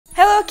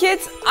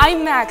Kids,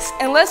 I'm Max,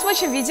 and let's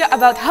watch a video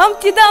about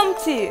Humpty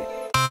Dumpty.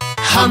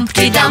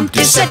 Humpty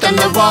Dumpty sat on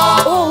the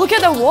wall. Oh, look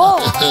at the wall.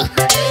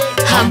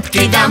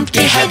 Humpty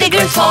Dumpty had a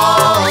great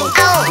fall.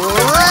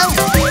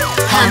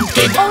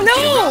 Humpty Dumpty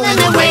ran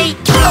away.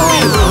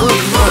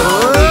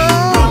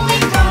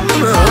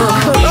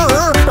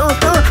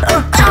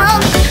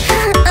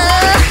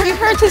 He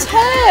hurt his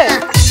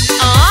head.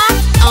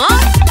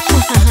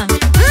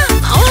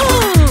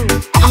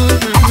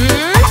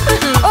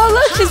 Oh,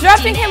 look, she's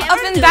wrapping him up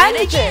in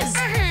bandages.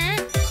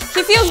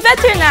 He feels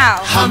better now.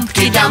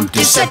 Humpty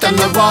Dumpty sat on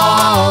the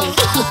wall.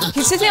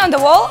 He's sitting on the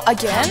wall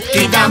again.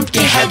 Humpty Dumpty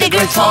had a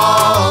great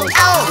fall.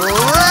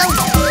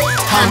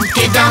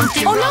 Humpty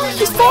Dumpty. Oh no,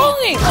 he's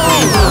falling.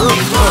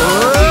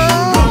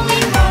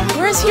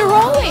 Where is he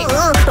rolling?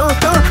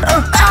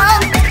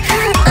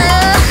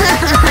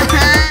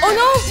 Oh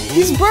no,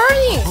 he's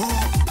burning.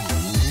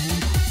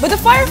 But the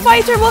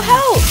firefighter will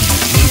help.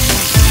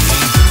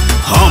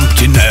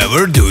 Humpty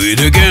never do it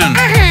again.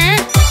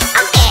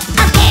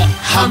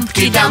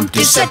 Humpty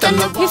Dumpty sat on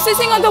the wall. He's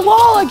sitting on the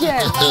wall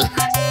again.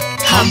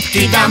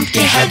 Humpty Dumpty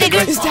had a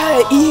great Is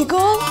that an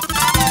eagle?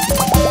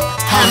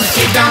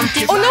 Humpty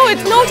Dumpty. Oh no,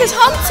 it noticed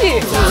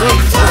Humpty.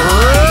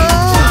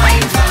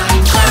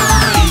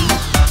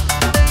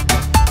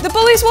 The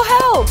police will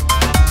help.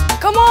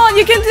 Come on,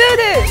 you can do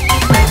this.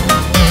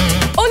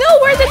 Oh no,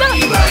 where did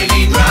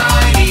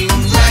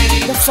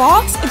the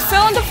fox? It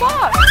fell on the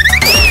fox.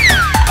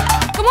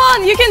 Come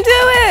on, you can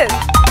do it.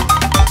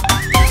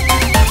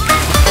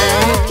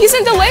 He's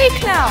in the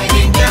lake now.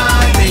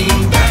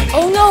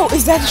 Oh no,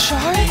 is that a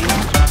shark?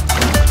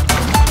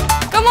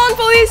 Come on,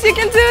 police, you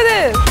can do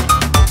this.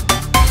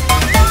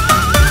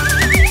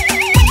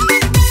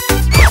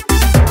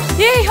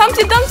 Yay,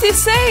 Humpty Dumpty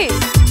is safe.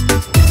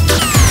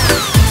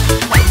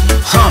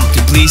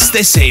 Humpty, please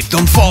stay safe,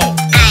 don't fall.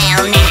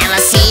 I'll never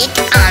sit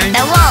on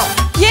the wall.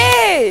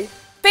 Yay!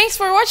 Thanks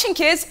for watching,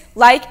 kids.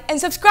 Like and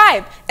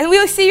subscribe, and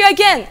we'll see you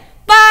again.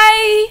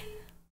 Bye!